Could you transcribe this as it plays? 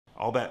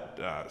All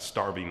that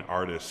starving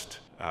artist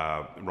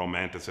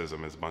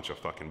romanticism is a bunch of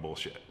fucking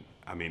bullshit.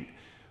 I mean,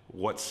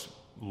 what's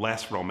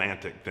less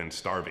romantic than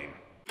starving?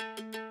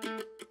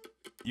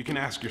 You can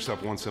ask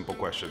yourself one simple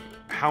question.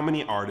 How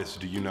many artists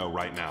do you know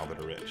right now that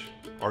are rich?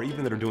 Or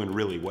even that are doing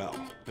really well?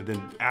 And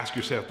then ask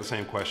yourself the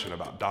same question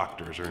about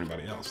doctors or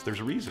anybody else. There's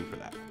a reason for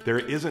that. There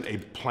isn't a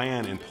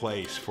plan in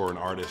place for an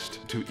artist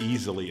to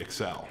easily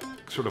excel.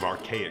 Sort of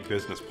archaic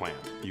business plan.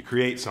 You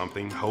create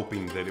something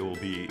hoping that it will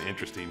be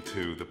interesting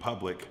to the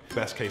public.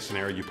 Best case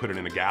scenario, you put it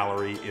in a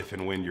gallery. If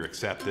and when you're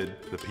accepted,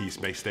 the piece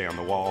may stay on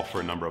the wall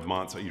for a number of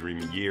months or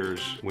even years.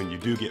 When you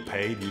do get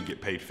paid, you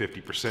get paid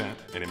 50%,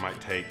 and it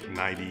might take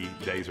 90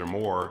 days or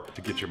more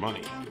to get your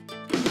money.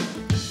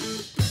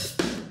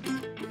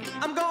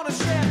 I'm gonna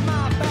shed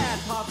my bad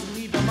parts and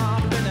leave them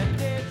off in a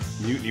ditch.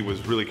 Mutiny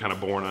was really kind of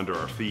born under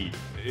our feet.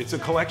 It's a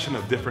collection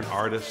of different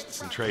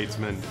artists and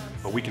tradesmen,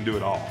 but we can do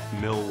it all.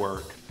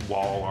 Millwork,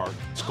 wall art,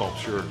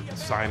 sculpture,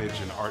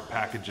 signage and art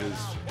packages,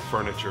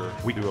 furniture.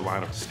 We do a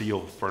line of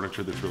steel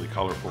furniture that's really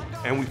colorful.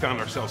 And we found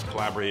ourselves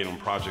collaborating on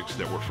projects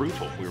that were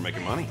fruitful. We were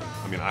making money.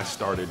 I mean, I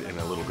started in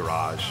a little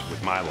garage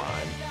with my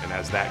line, and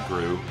as that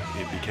grew,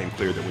 it became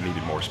clear that we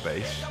needed more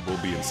space.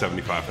 We'll be in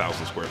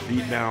 75,000 square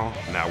feet now.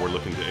 Now we're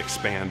looking to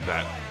expand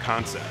that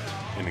concept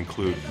and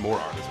include more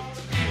artisans.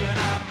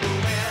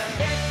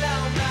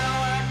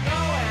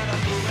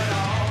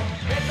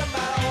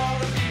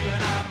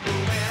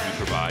 We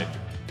provide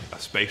a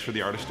space for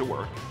the artist to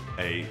work,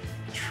 a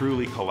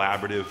truly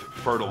collaborative,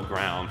 fertile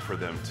ground for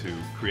them to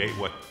create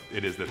what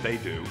it is that they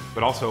do,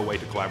 but also a way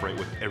to collaborate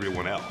with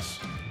everyone else.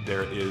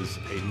 There is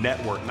a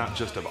network not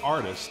just of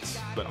artists,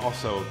 but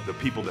also the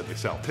people that they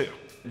sell to.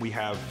 We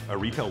have a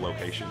retail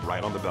location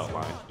right on the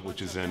Beltline,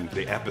 which is in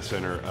the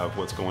epicenter of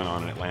what's going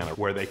on in Atlanta,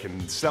 where they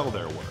can sell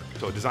their work.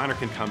 So a designer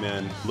can come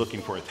in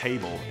looking for a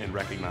table and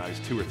recognize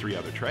 2 or 3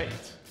 other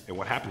trades. And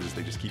what happens is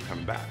they just keep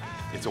coming back.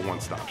 It's a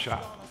one-stop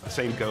shop. The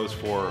same goes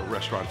for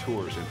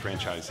restaurateurs and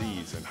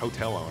franchisees and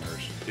hotel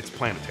owners. It's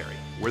planetary.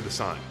 We're the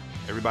sun.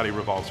 Everybody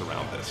revolves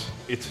around this.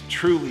 It's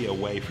truly a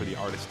way for the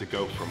artist to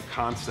go from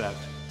concept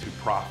to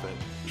profit,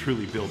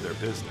 truly build their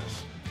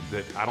business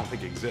that I don't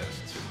think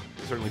exists.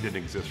 It certainly didn't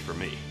exist for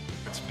me.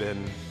 It's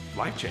been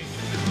life-changing.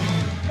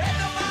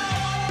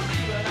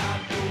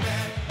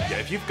 Yeah,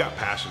 if you've got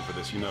passion for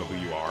this, you know who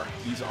you are.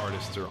 These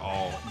artists are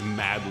all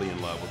madly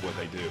in love with what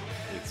they do.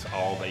 It's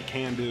all they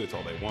can do, it's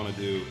all they want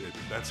to do.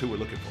 That's who we're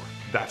looking for.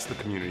 That's the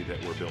community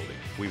that we're building.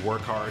 We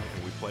work hard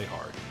and we play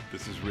hard.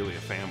 This is really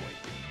a family.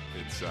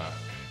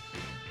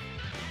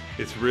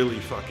 It's really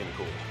fucking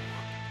cool.